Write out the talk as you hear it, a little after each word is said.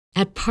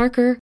At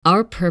Parker,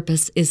 our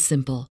purpose is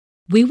simple.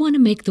 We want to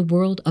make the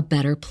world a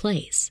better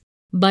place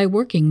by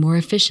working more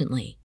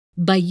efficiently,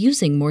 by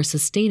using more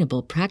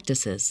sustainable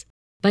practices,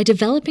 by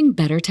developing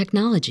better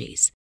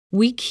technologies.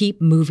 We keep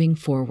moving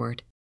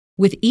forward.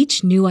 With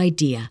each new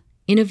idea,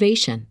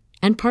 innovation,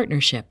 and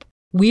partnership,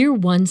 we're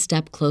one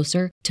step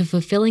closer to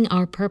fulfilling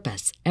our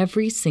purpose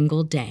every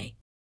single day.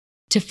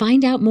 To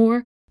find out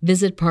more,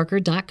 visit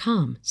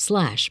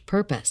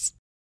parker.com/purpose.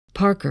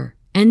 Parker,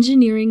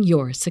 engineering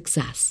your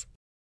success.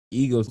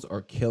 Egos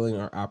are killing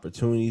our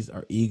opportunities.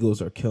 Our egos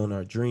are killing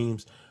our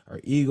dreams. Our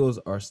egos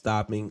are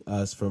stopping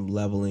us from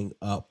leveling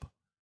up.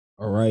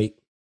 All right.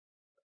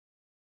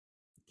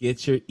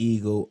 Get your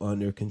ego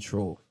under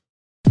control.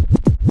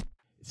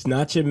 It's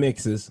not your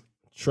mixes.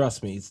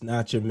 Trust me, it's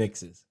not your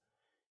mixes.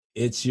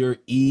 It's your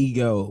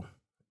ego.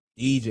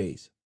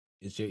 DJs,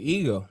 it's your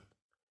ego.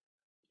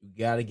 You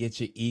gotta get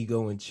your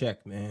ego in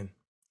check, man.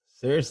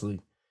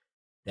 Seriously.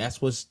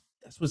 That's what's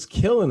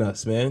killing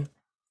us, man.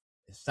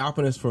 It's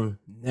stopping us from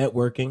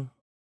networking,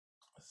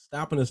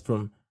 stopping us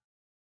from,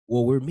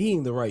 well, we're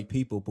meeting the right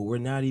people, but we're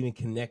not even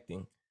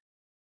connecting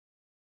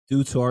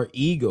due to our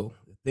ego,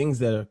 the things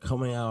that are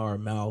coming out of our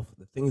mouth,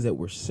 the things that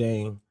we're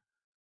saying,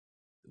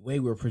 the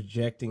way we're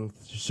projecting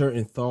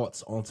certain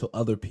thoughts onto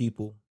other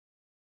people.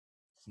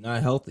 It's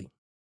not healthy.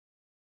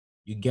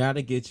 You got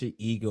to get your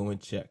ego in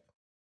check.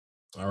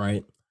 All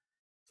right.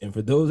 And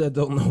for those that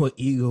don't know what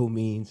ego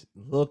means,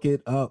 look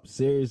it up.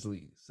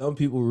 Seriously. Some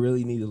people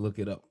really need to look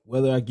it up.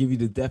 Whether I give you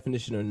the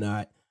definition or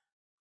not,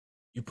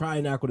 you're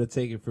probably not going to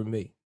take it from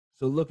me.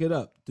 So look it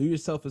up. Do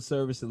yourself a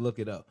service and look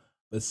it up.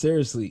 But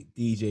seriously,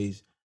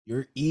 DJs,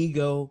 your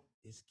ego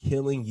is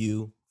killing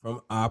you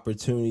from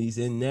opportunities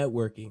and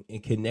networking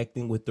and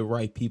connecting with the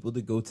right people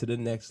to go to the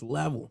next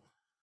level.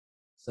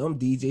 Some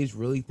DJs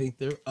really think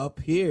they're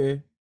up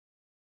here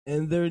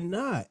and they're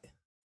not,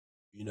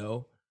 you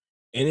know?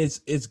 And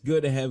it's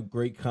good to have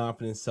great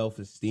confidence,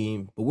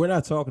 self-esteem, but we're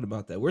not talking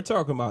about that. We're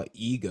talking about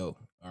ego,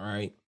 all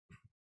right?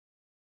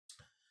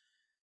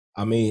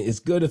 I mean, it's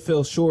good to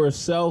feel sure of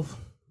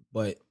self,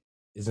 but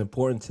it's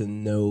important to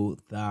know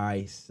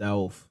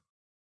thyself.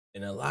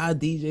 And a lot of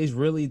DJs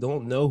really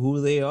don't know who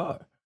they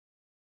are.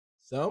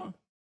 Some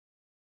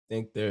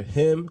think they're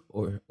him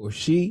or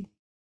she,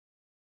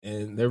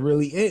 and they're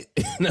really it.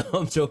 No,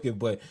 I'm joking,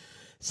 but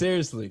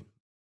seriously,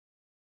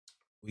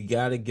 we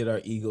got to get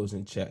our egos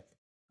in check.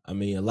 I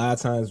mean, a lot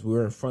of times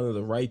we're in front of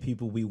the right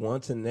people we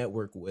want to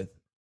network with.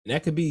 And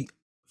that could be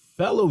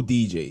fellow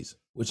DJs,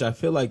 which I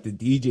feel like the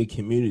DJ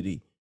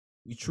community,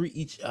 we treat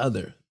each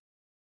other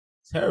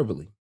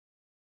terribly.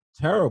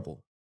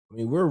 Terrible. I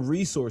mean, we're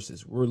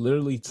resources. We're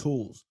literally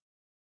tools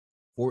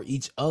for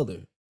each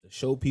other to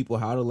show people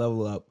how to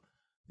level up.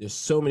 There's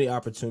so many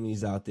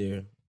opportunities out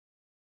there.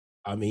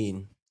 I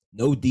mean,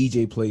 no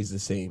DJ plays the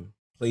same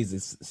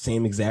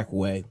exact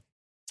way.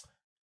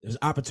 There's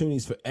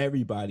opportunities for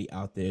everybody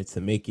out there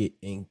to make it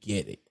and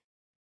get it.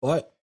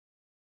 But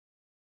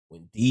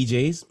when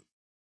DJs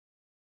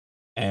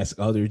ask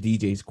other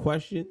DJs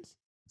questions,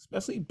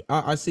 especially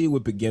I see it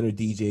with beginner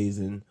DJs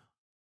and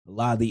a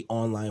lot of the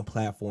online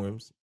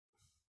platforms,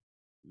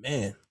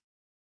 man,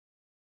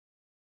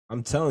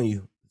 I'm telling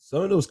you,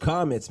 some of those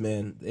comments,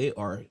 man, they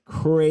are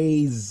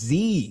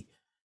crazy.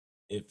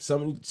 If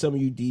some of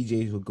you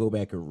DJs will go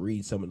back and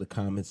read some of the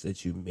comments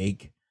that you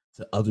make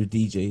to other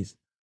DJs,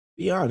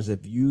 be honest.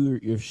 If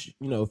you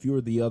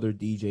were the other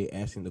DJ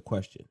asking the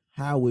question,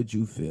 how would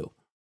you feel?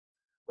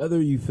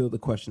 Whether you feel the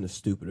question is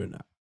stupid or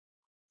not.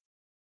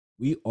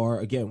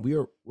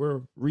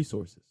 We're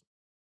resources.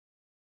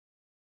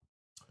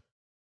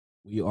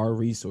 We are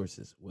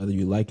resources, whether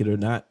you like it or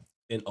not.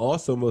 And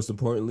also, most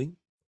importantly,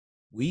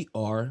 we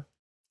are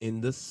in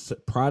the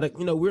product.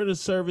 We're in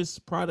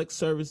the product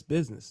service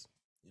business.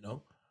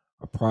 Our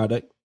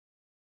product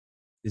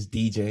is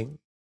DJing.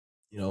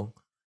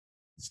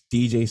 It's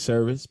DJ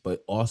service,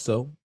 but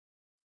also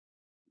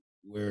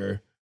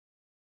we're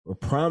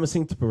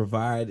promising to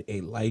provide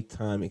a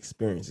lifetime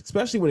experience,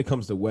 especially when it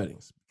comes to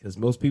weddings, because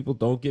most people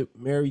don't get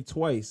married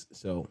twice.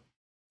 So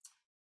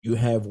you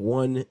have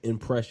one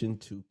impression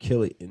to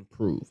kill it and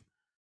prove.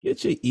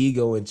 Get your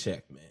ego in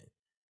check, man.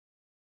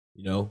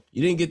 You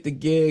didn't get the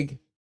gig.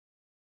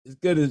 It's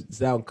good to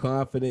sound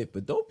confident,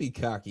 but don't be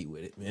cocky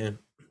with it, man.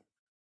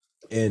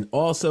 And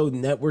also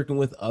networking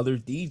with other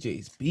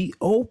DJs. Be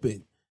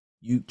open.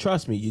 You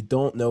trust me, you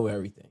don't know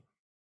everything.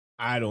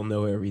 I don't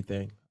know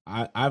everything.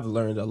 I've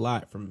learned a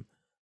lot from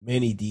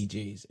many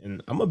DJs,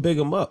 and I'm gonna big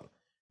them up.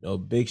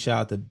 Big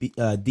shout out to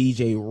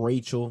DJ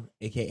Rachel,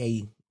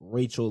 aka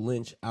Rachel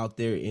Lynch, out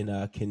there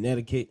in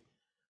Connecticut.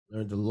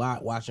 Learned a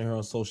lot watching her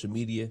on social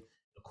media.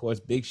 Of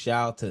course, big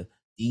shout out to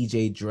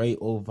DJ Dre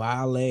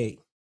Ovale.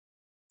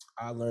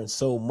 I learned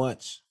so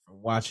much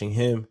from watching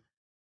him,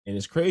 and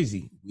it's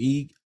crazy.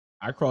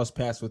 I crossed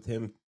paths with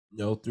him,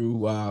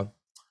 through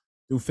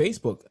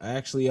Facebook. I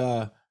actually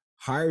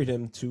hired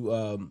him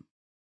to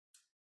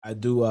I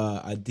do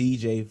a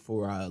DJ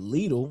for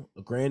Lidl,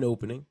 a grand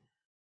opening,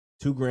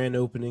 2 grand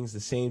openings the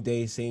same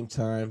day, same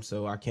time.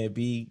 So I can't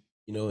be,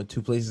 in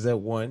 2 places at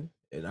one.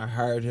 and I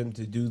hired him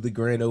to do the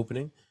grand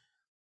opening.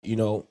 You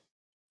know,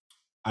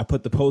 I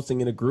put the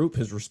posting in a group.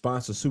 His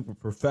response was super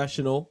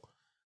professional.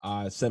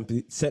 Sent me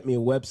a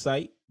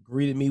website,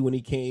 greeted me when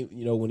he came,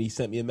 when he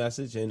sent me a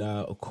message. And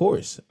of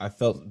course, I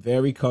felt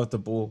very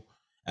comfortable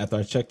after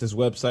I checked his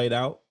website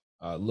out,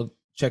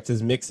 checked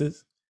his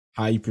mixes,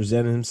 how he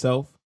presented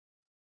himself.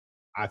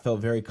 I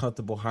felt very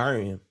comfortable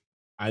hiring him.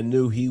 I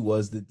knew he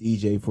was the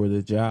DJ for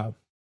the job.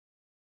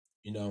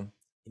 He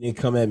didn't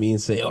come at me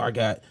and say, "Oh, I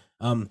got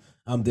I'm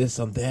this,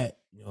 I'm that.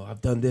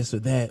 I've done this or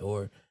that,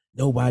 or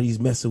nobody's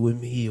messing with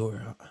me,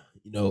 or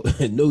no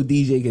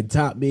DJ can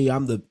top me.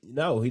 I'm the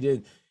no." He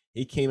didn't.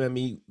 He came at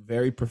me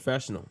very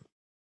professional,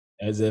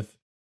 as if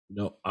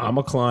I'm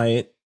a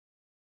client.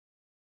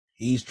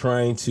 He's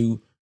trying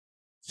to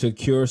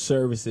secure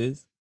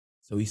services,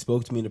 so he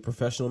spoke to me in a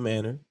professional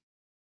manner.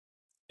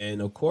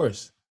 And of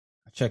course,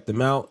 I checked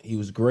him out. He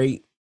was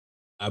great.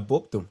 I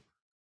booked him,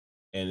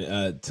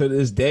 and to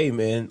this day,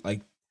 man,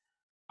 like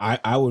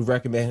I would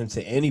recommend him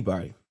to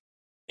anybody,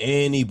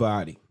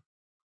 anybody,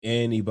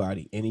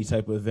 anybody, any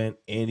type of event,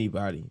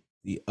 anybody.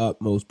 The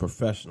utmost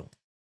professional.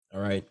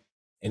 All right,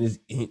 and his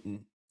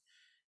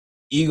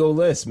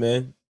egoless,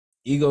 man.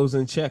 Ego's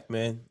in check,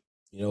 man.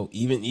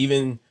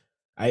 Even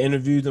I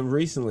interviewed him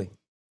recently,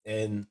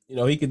 and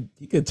he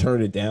could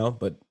turn it down,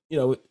 but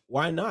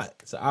why not?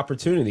 It's an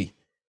opportunity.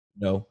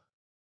 You know,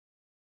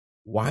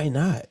 why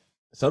not?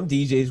 Some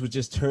DJs would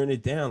just turn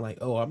it down, like,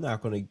 oh, I'm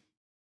not going to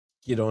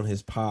get on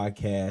his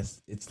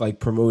podcast. It's like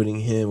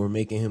promoting him or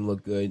making him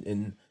look good.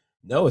 And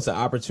no, it's an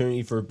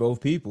opportunity for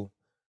both people.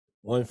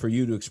 One, for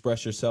you to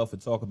express yourself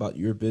and talk about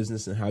your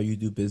business and how you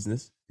do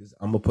business, because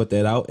I'm going to put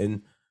that out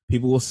and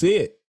people will see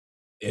it.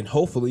 And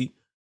hopefully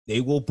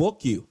they will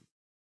book you,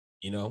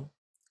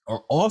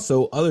 or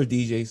also other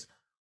DJs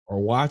are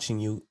watching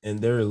you and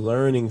they're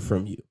learning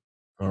from you.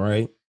 All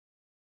right.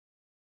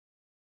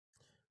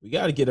 We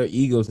got to get our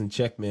egos in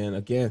check, man.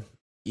 Again,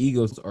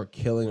 egos are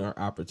killing our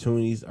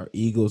opportunities. Our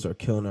egos are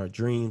killing our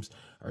dreams.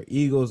 Our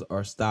egos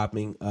are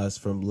stopping us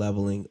from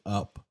leveling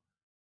up.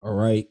 All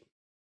right.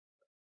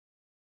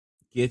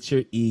 Get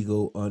your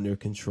ego under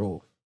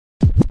control.